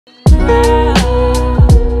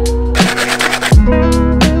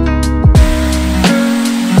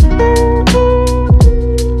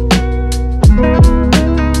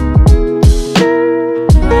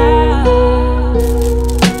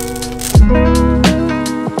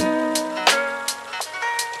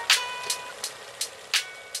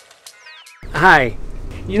Hi.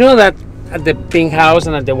 You know that at the Pink House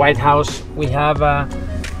and at the White House we have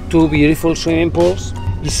two beautiful swimming pools?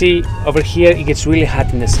 You see, over here it gets really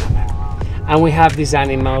hot in the summer. And we have these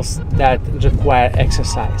animals that require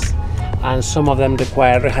exercise. And some of them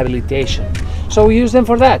require rehabilitation. So we use them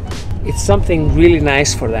for that. It's something really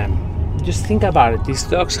nice for them. Just think about it. These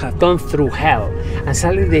dogs have gone through hell. And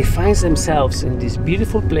suddenly they find themselves in these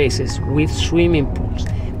beautiful places with swimming pools.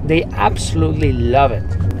 They absolutely love it.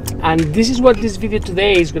 And this is what this video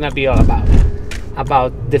today is going to be all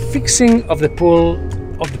about the fixing of the pool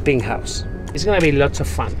of the Pink House. It's going to be lots of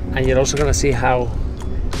fun, and you're also going to see how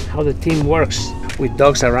the team works with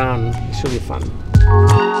dogs around. It should be fun.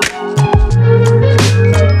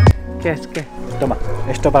 ¿Qué es? ¿Qué? Toma,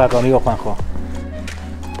 esto para tu amigo Juanjo.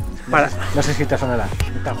 No sé si te sonará.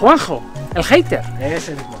 Juanjo, el hater.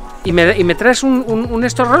 Ese mismo. ¿Y me traes un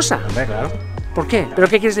esto rosa? Hombre, claro. ¿Por qué? ¿Pero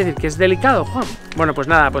qué quieres decir? ¿Que es delicado, Juan? Bueno, pues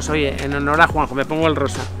nada, pues oye, en honor a Juanjo me pongo el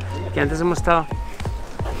rosa. Que antes hemos estado...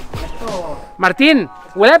 Martín,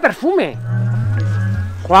 huele a perfume.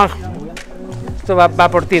 Juanjo, esto va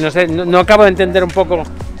por ti, no sé, no acabo de entender un poco.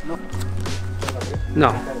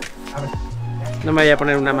 No. No me voy a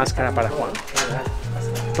poner una máscara para Juan.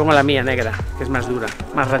 Pongo la mía negra, que es más dura,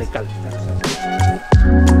 más radical.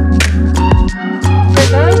 ¿Qué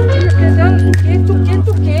tal? ¿Qué tal?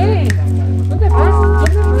 ¿Qué? ¿Dónde vas?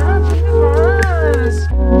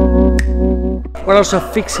 We're also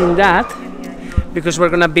fixing that because we're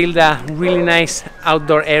gonna build a really nice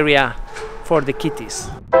outdoor area for the kitties.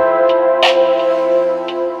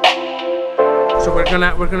 So we're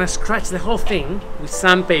gonna scratch the whole thing with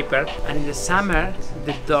sandpaper, and in the summer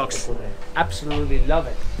the dogs absolutely love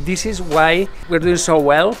it. This is why we're doing so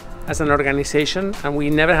well as an organization, and we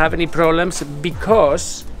never have any problems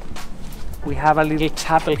because we have a little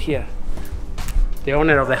chapel here. The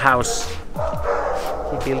owner of the house,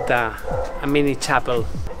 he built a mini chapel.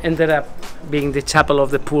 Ended up being the chapel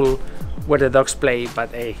of the pool where the dogs play,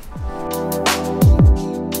 but hey.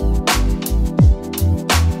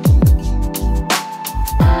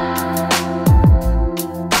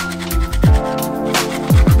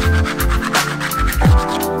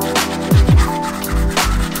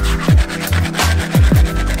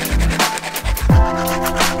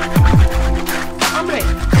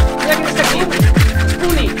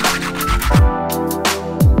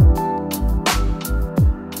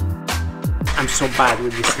 I'm so bad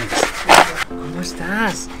with these things. ¿Cómo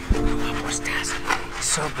estás? ¿Cómo estás? He's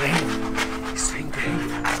so brave. He's doing great.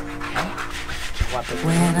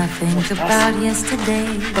 When I think about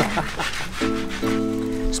yesterday.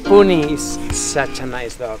 Spoonie is such a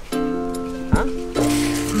nice dog. Huh?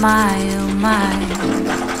 My, oh my.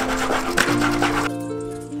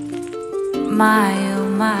 My, oh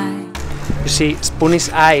my. You see, Spoonie's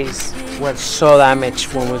eyes were so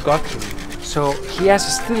damaged when we got him. So he has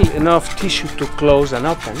still enough tissue to close and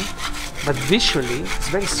open, but visually it's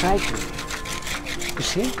very striking. You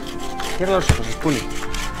see? Cierra los ojos, Spoonie.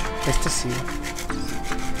 Este sí.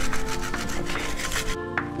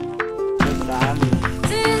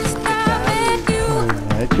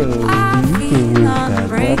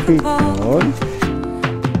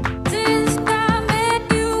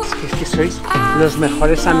 Es que sois los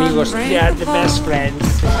mejores amigos. We are the best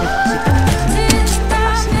friends.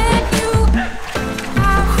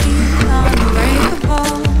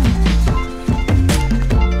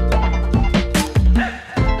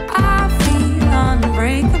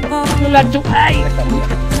 ¡Ay!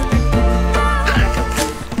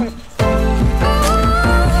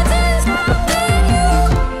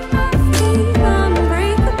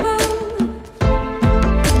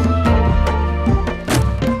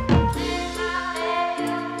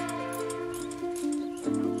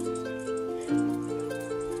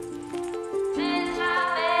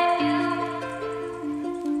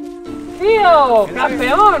 ¡Tío!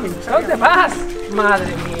 ¡Campeón! ¿Dónde vas?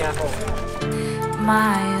 ¡Madre mía!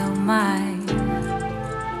 My, oh my.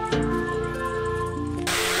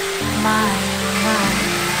 My, oh my.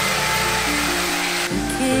 We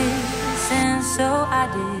kissed and so I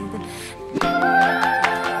did.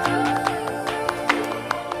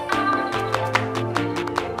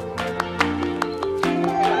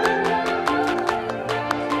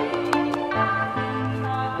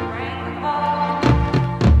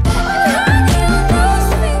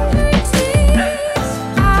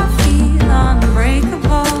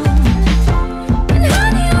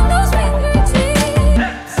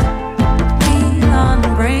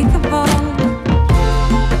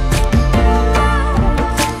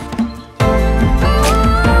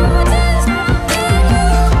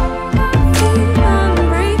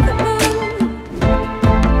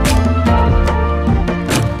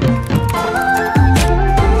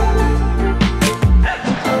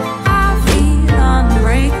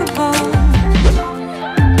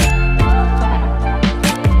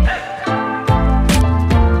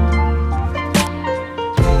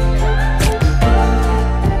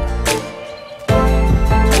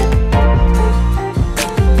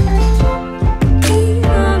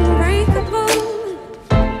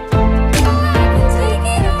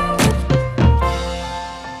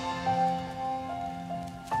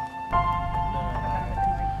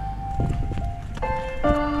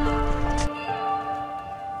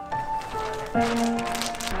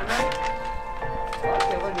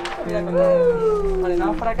 Mira, vale,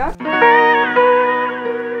 vamos para acá.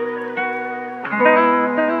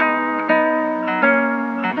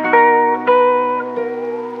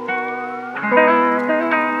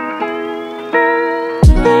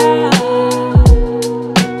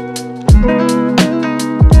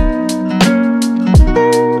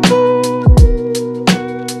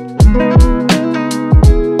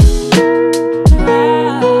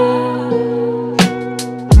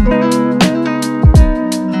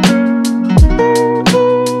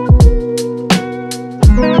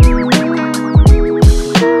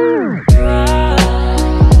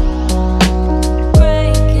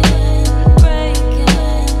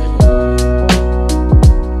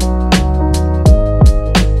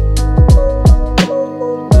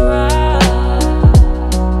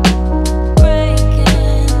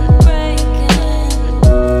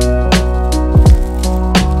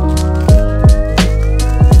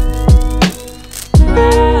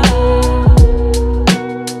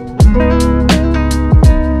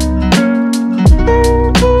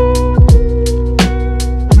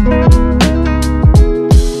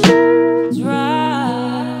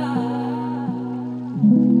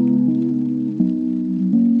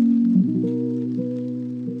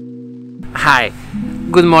 Hi,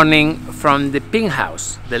 good morning from the pink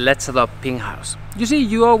house, the Let's Adopt pink house. You see,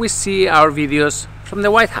 you always see our videos from the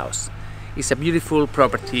White House. It's a beautiful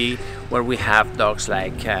property where we have dogs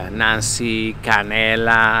like Nancy,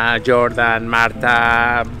 Canela, Jordan,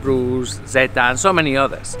 Marta, Bruce, Zeta, and so many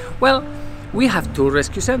others. Well, we have two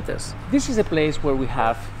rescue centers. This is a place where we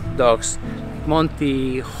have dogs like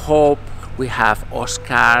Monty, Hope, we have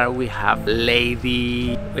Oscar, we have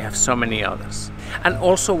Lady, we have so many others. And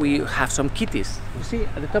also we have some kitties. You see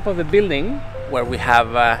at the top of the building where we have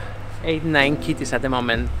 8-9 kitties at the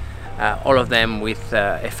moment, all of them with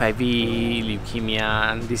FIV,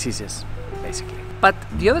 leukemia and diseases basically. But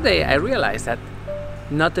the other day I realized that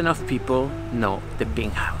not enough people know the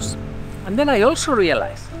pink house. And then I also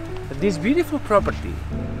realized that this beautiful property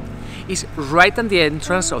is right at the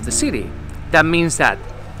entrance of the city. That means that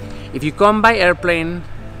if you come by airplane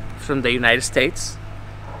from the United States,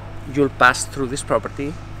 you'll pass through this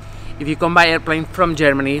property. If you come by airplane from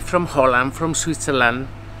Germany, from Holland, from Switzerland,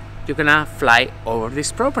 you're gonna fly over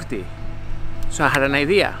this property. So I had an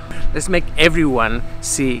idea. Let's make everyone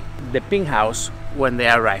see the pink house when they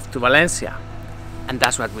arrive to Valencia. And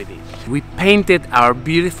that's what we did. We painted our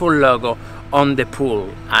beautiful logo on the pool,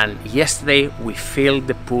 and yesterday we filled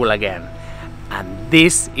the pool again. And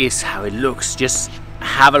this is how it looks. Just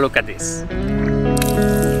have a look at this.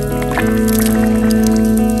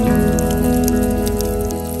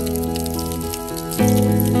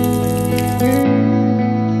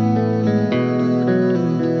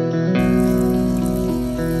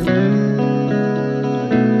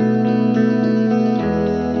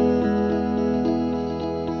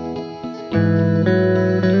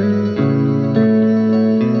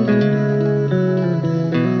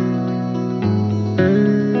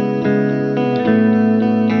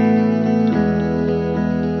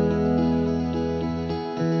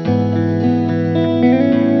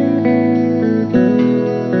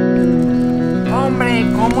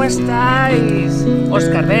 ¿Cómo estáis?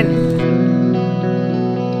 Oscar, ven.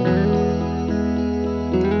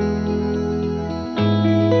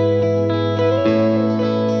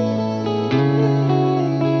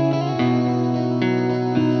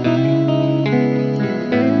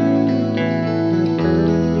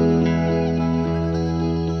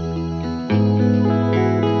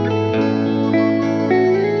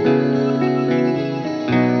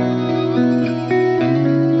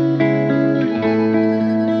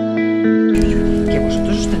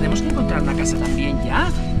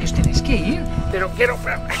 Pero quiero...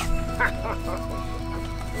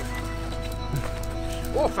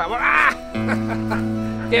 ¡Por favor! ¡Ah!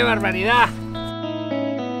 ¡Qué barbaridad!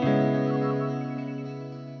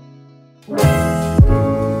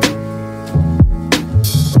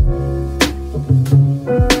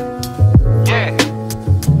 Yeah.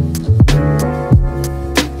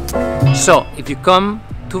 So, if you come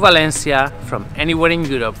to Valencia from anywhere in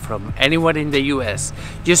Europe, from anywhere in the US,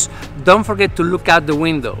 just don't forget to look out the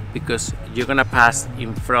window, because you're gonna pass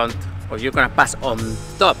in front, or you're gonna pass on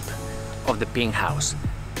top of the pink house.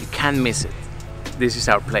 You can't miss it. This is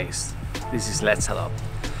our place. This is Let's Adopt.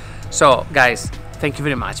 So guys, thank you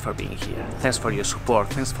very much for being here. Thanks for your support.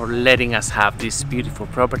 Thanks for letting us have this beautiful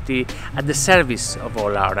property at the service of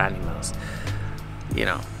all our animals. You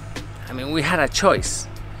know, I mean, we had a choice.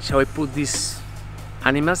 Shall we put these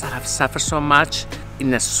animals that have suffered so much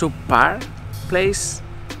in a subpar place,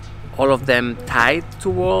 all of them tied to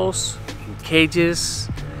walls, in cages?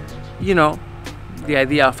 You know, the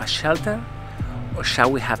idea of a shelter, or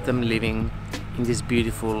shall we have them living in these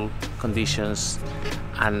beautiful conditions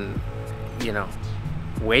and, you know,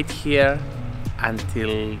 wait here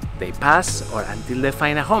until they pass or until they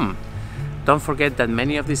find a home? Don't forget that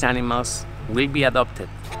many of these animals will be adopted.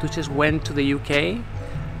 We just went to the UK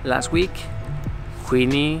last week.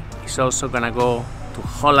 Queenie is also gonna go to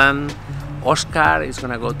Holland. Oscar is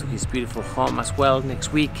gonna go to his beautiful home as well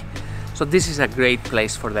next week. So this is a great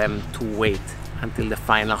place for them to wait until the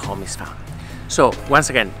final home is found. So once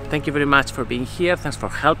again, thank you very much for being here. Thanks for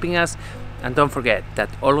helping us. And don't forget that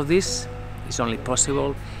all of this is only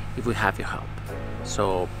possible if we have your help.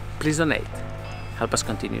 So please donate. Help us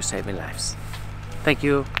continue saving lives. Thank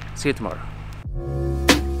you. See you tomorrow.